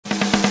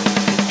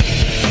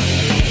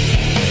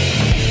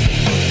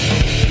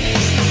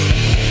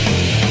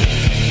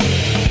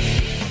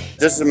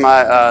This is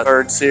my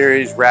third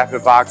series,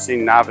 Rapid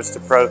Boxing, Novice to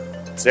Pro.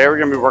 Today we're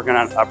gonna be working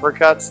on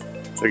uppercuts.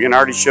 So again, I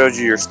already showed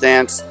you your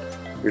stance.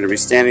 You're gonna be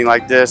standing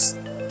like this.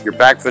 Your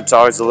back foot's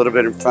always a little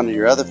bit in front of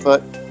your other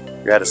foot.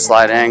 You're at a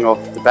slight angle.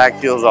 The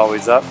back heel's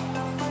always up.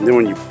 And then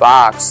when you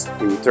box,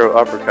 when you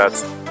throw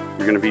uppercuts,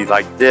 you're gonna be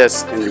like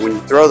this. And when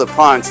you throw the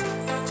punch,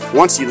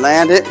 once you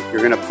land it,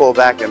 you're gonna pull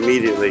back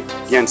immediately.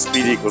 Again,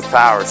 speed equals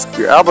power.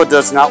 Your elbow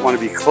does not want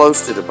to be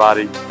close to the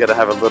body. You gotta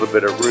have a little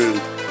bit of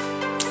room.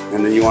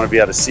 And then you want to be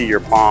able to see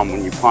your palm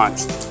when you punch.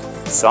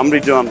 So I'm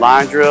going to be doing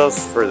line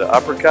drills for the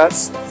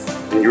uppercuts.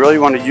 And you really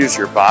want to use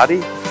your body,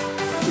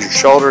 your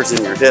shoulders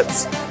and your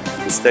hips.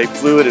 And stay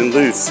fluid and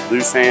loose.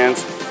 Loose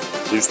hands,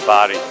 loose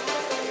body.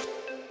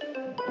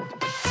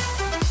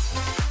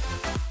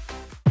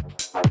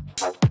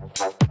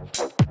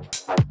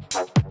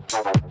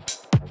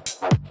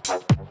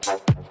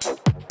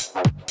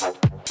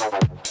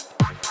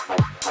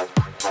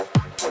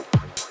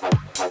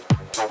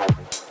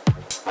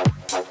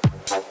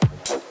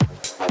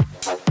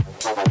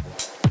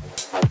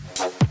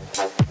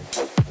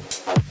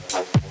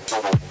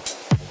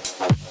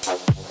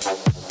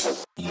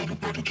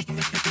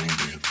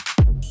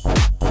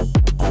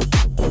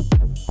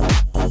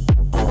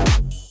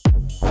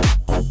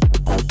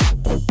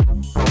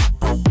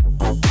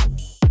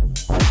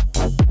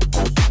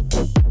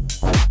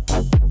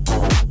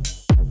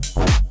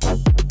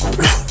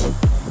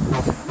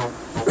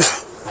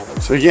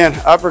 So again,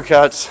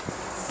 uppercuts,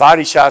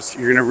 body shots,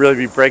 you're gonna really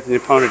be breaking the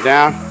opponent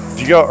down.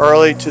 If you go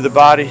early to the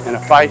body in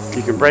a fight,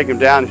 you can break him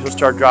down. He'll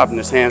start dropping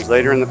his hands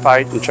later in the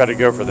fight and try to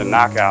go for the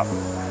knockout.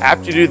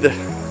 After you do the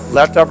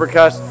left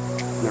uppercuts,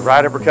 and the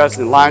right uppercuts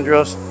and the line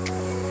drills,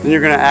 then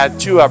you're gonna add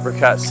two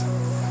uppercuts,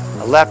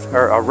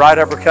 a right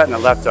uppercut and a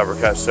left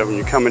uppercut. So when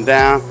you're coming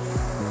down,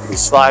 you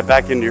slide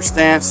back into your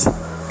stance,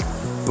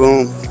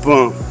 boom,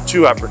 boom,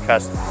 two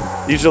uppercuts.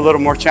 These are a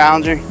little more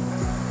challenging.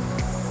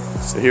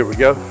 So here we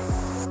go.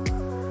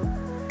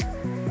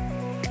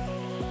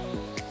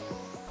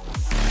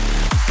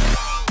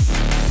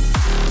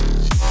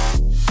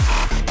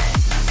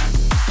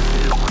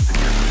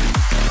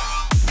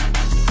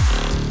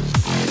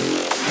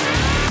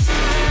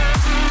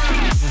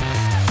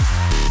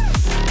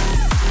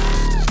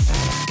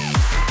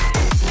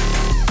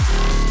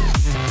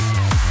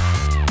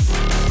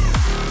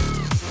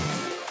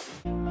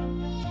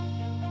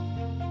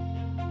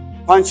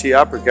 Punchy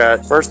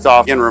uppercut. First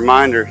off, again,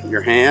 reminder,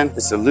 your hand,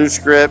 it's a loose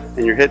grip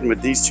and you're hitting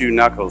with these two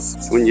knuckles.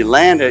 So when you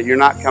land it, you're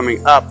not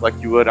coming up like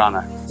you would on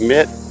a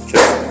mitt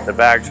because the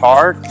bag's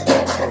hard.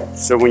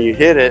 So when you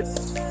hit it,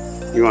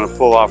 you want to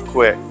pull off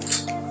quick.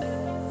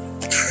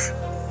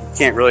 You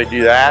can't really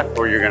do that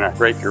or you're gonna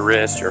break your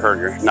wrist or hurt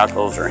your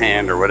knuckles or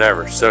hand or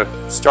whatever. So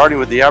starting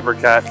with the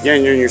uppercut,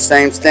 again, you're in your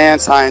same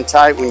stance, high and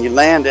tight. When you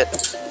land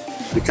it,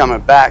 you're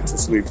coming back. So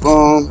it's gonna be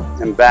boom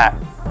and back,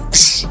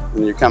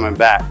 and you're coming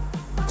back.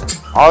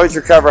 Always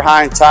recover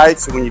high and tight,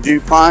 so when you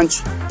do punch,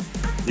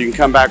 you can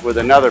come back with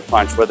another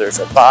punch, whether it's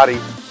a body,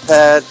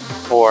 head,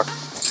 or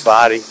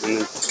body, and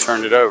then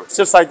turn it over. It's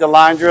just like the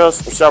line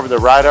drills. We'll start with the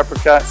right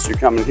uppercut. So you're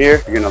coming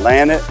here, you're gonna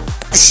land it,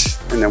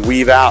 and then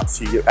weave out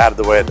so you get out of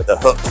the way of the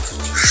hook.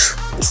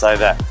 Just like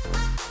that.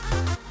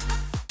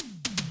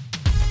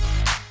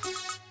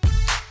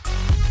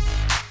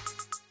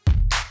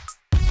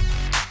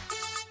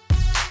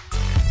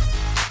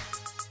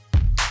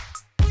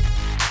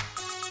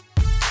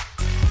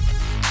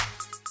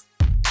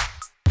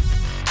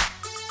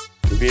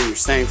 Be in your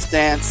same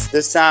stance.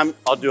 This time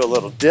I'll do a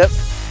little dip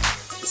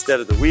instead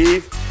of the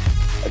weave.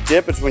 A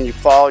dip is when you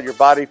fall, your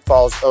body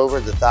falls over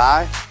the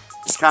thigh.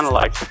 It's kind of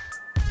like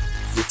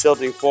you're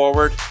tilting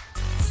forward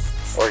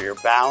or you're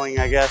bowing,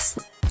 I guess.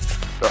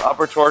 So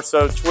upper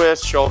torso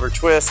twist, shoulder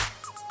twist,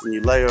 and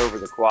you lay over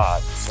the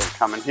quad. So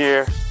coming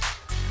here,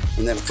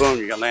 and then boom,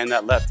 you're gonna land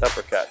that left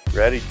uppercut.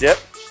 Ready, dip.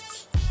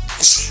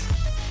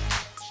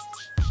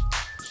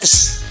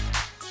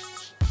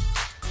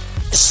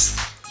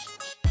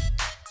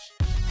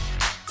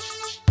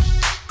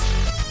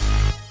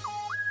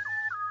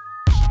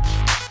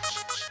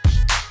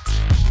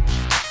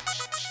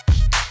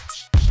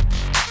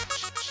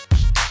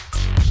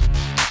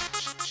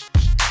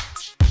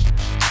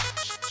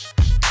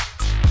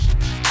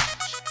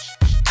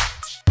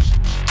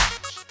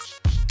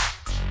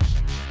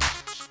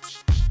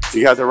 So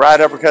you got the right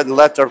uppercut and the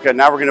left uppercut.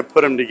 Now we're going to put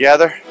them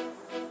together.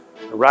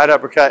 The right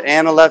uppercut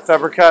and a left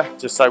uppercut,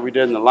 just like we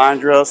did in the line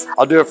drills.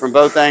 I'll do it from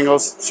both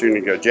angles. So you're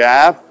going to go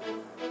jab,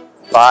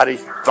 body,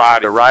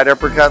 body. The right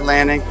uppercut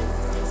landing,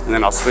 and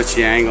then I'll switch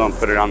the angle and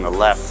put it on the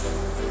left.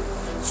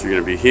 So you're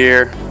going to be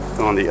here,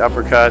 throwing the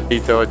uppercut. You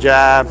throw a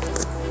jab,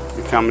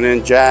 you're coming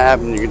in,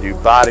 jab, and you can do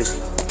body,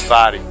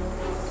 body.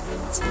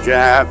 So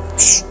jab,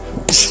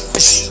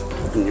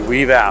 and you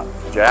weave out.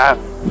 Jab,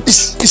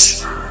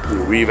 and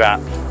you weave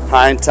out.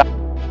 High and tight.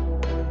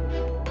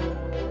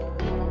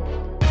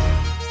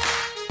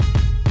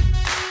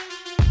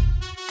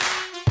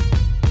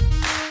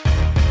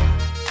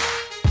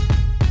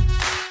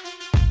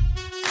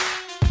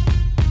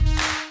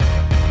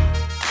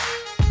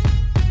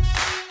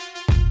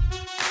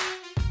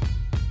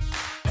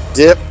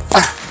 dip,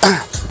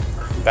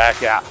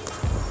 back out.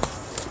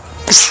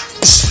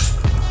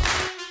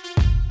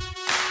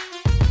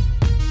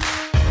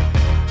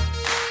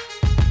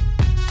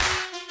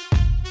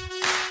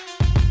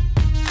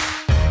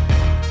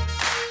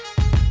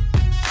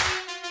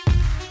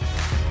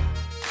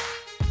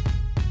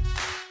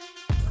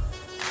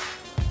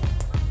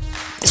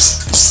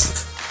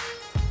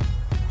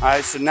 All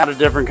right, so now the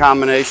different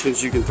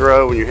combinations you can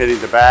throw when you're hitting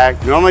the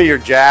bag. Normally your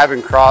jab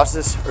and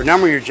crosses, or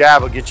normally your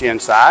jab will get you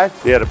inside.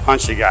 You had to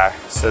punch the guy.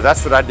 So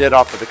that's what I did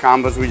off of the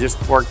combos we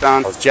just worked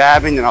on. I was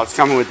jabbing and I was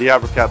coming with the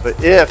uppercut.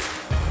 But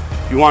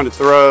if you wanted to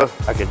throw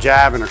like a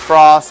jab and a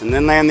cross and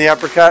then land the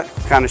uppercut,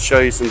 kind of show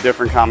you some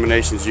different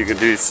combinations you can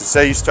do. So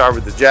say you start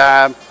with the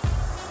jab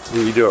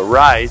and you do it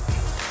right,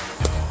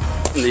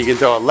 and then you can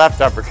throw a left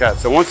uppercut.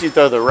 So once you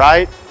throw the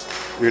right,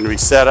 you're gonna be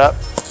set up,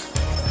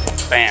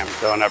 bam,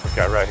 throw an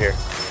uppercut right here.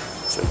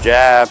 So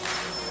jab,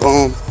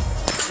 boom,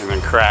 and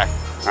then crack,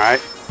 all right?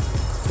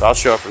 So I'll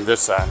show it from this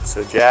side.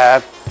 So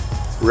jab,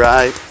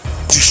 right,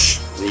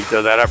 and you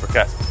throw that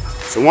uppercut.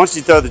 So once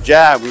you throw the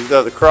jab, when you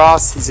throw the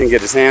cross, he's gonna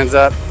get his hands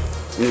up,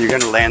 and you're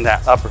gonna land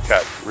that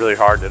uppercut really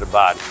hard to the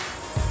body.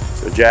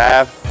 So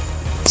jab,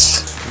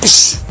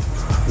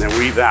 and then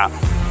weave out.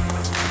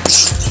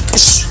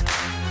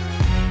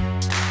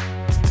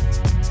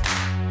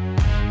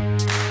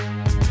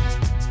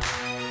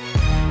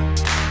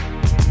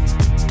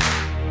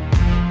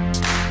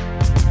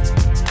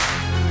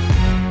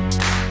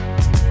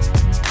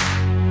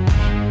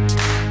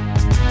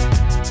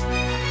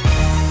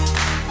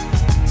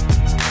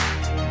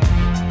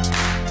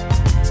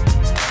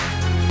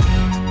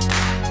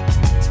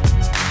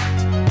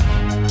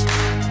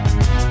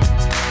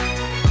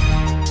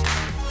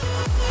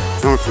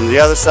 Coming from the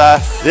other side.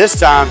 This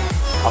time,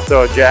 I'll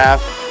throw a jab,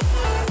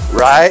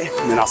 right,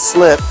 and then I'll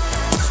slip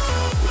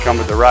and come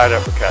with the right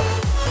uppercut.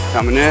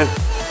 Coming in,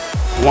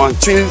 1,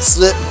 2,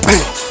 slip, bam.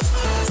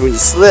 So when you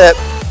slip,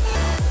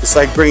 it's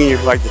like bringing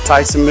your, like the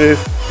Tyson move.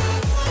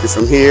 You're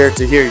from here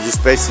to here, you're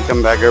just basically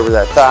coming back over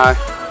that thigh,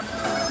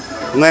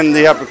 landing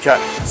the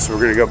uppercut. So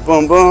we're gonna go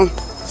boom, boom,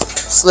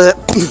 slip,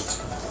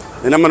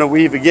 then I'm gonna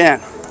weave again.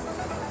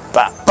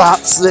 Bop, bop,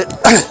 slip,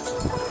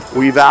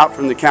 weave out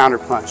from the counter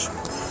punch.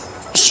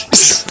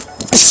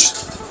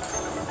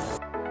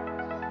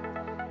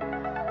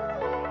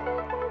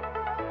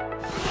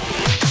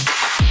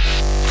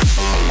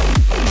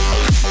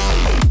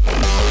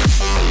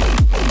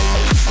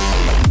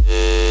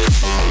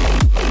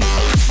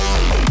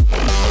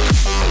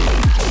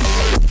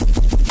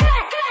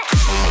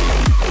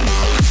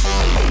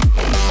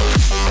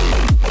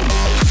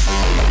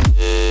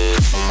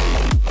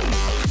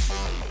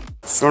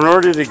 So in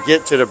order to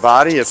get to the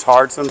body, it's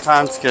hard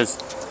sometimes because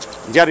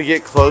you got to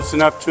get close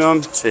enough to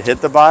them to hit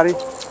the body.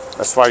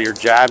 That's why you're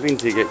jabbing,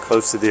 to get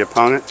close to the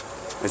opponent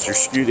as you're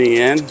scooting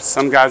in.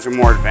 Some guys are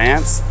more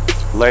advanced.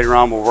 Later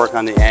on, we'll work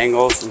on the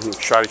angles and we'll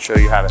try to show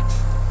you how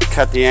to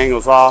cut the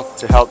angles off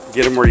to help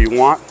get them where you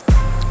want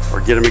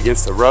or get them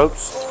against the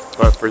ropes.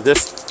 But for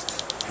this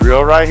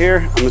drill right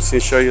here, I'm just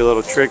going to show you a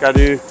little trick I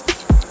do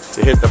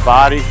to hit the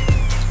body.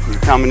 You're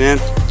coming in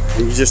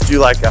and you just do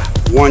like a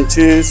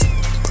 1-2s,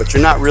 but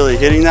you're not really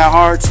hitting that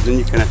hard, so then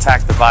you can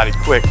attack the body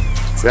quick.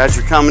 So as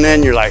you're coming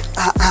in, you're like,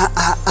 bam,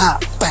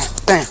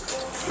 bam.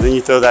 And then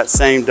you throw that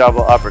same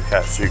double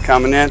uppercut. So you're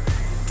coming in,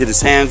 get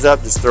his hands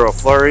up, just throw a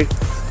flurry,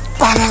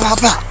 bam, bam,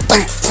 bam,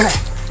 bam, bam.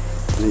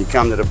 And then you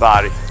come to the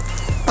body,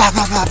 bam,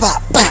 bam, bam,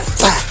 bam, bam,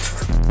 bam.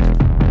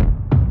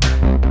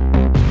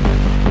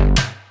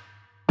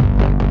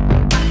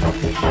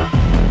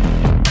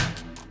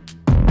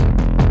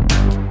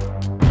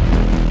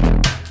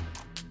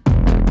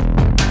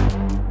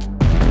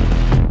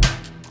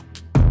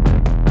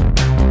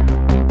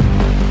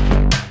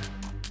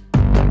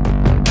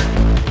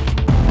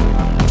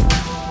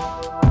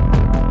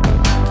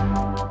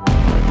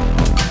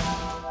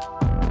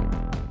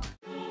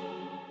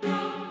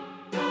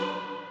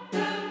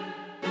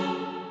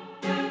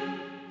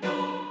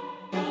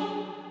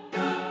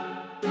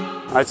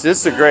 All right, so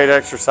this is a great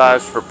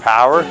exercise for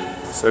power.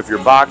 So if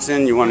you're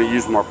boxing, you want to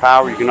use more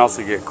power, you can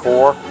also get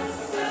core.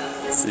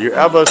 So your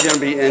elbow's going to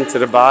be into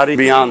the body,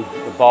 beyond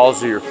the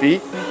balls of your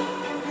feet.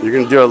 You're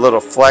going to do a little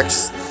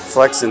flex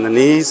in the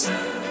knees.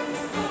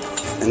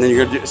 And then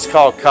you're going to do, it's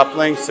called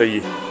coupling, so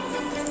you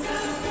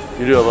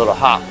do a little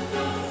hop.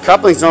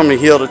 Coupling's normally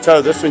heel to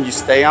toe. This one you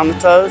stay on the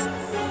toes.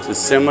 So it's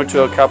similar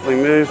to a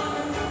coupling move,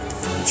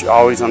 but you're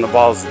always on the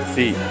balls of the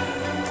feet.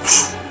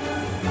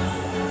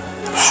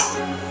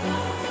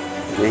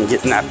 And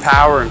getting that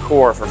power and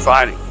core for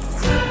fighting.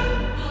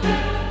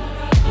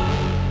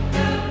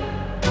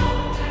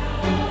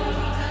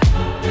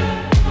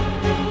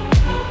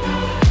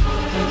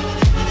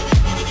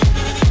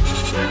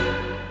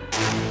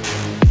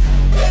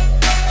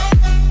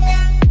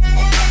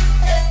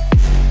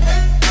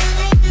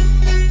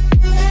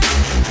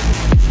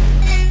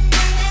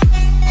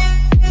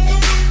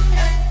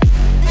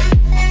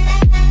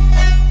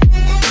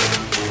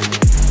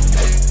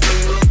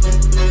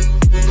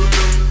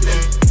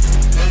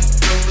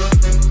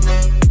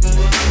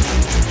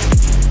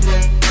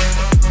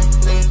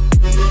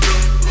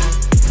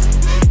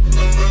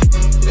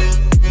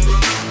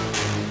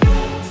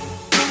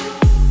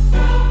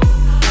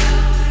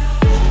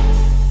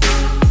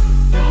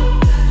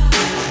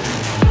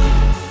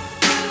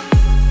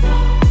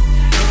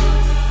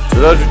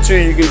 those are two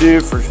you can do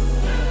for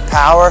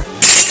power,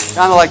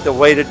 kind of like the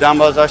weighted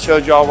dumbbells I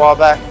showed you all a while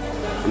back.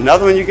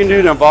 Another one you can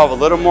do to involve a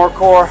little more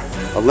core,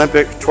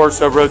 Olympic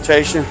torso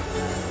rotation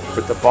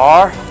with the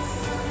bar,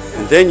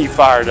 and then you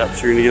fire it up,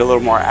 so you're gonna get a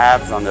little more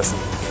abs on this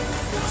one.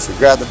 So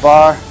grab the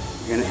bar,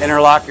 you're gonna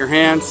interlock your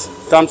hands,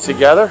 thumbs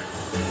together,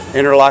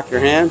 interlock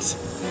your hands.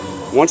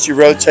 Once you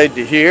rotate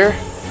to here,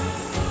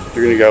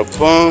 you're gonna go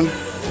boom,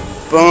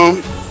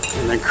 boom,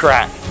 and then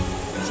crack.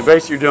 So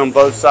basically you're doing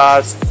both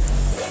sides,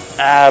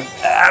 ab,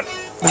 ab.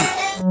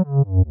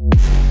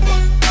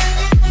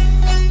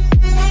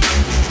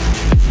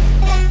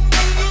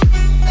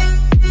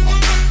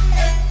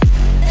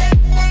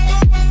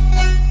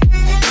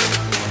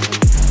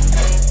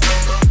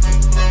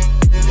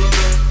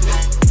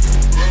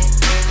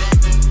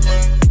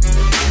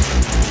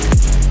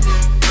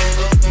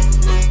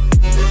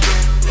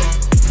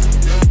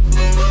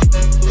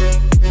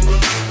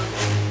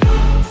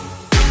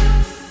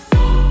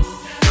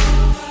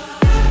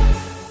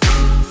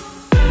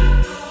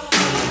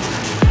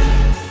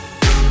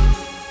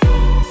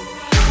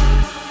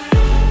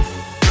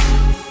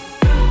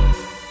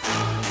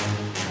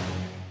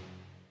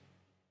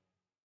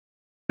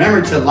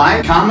 Remember to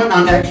like, comment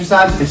on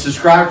exercise, and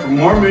subscribe for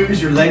more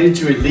movies related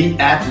to elite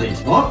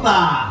athletes.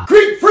 Opa!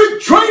 Greek Freak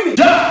Training!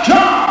 Let's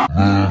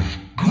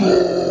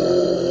go!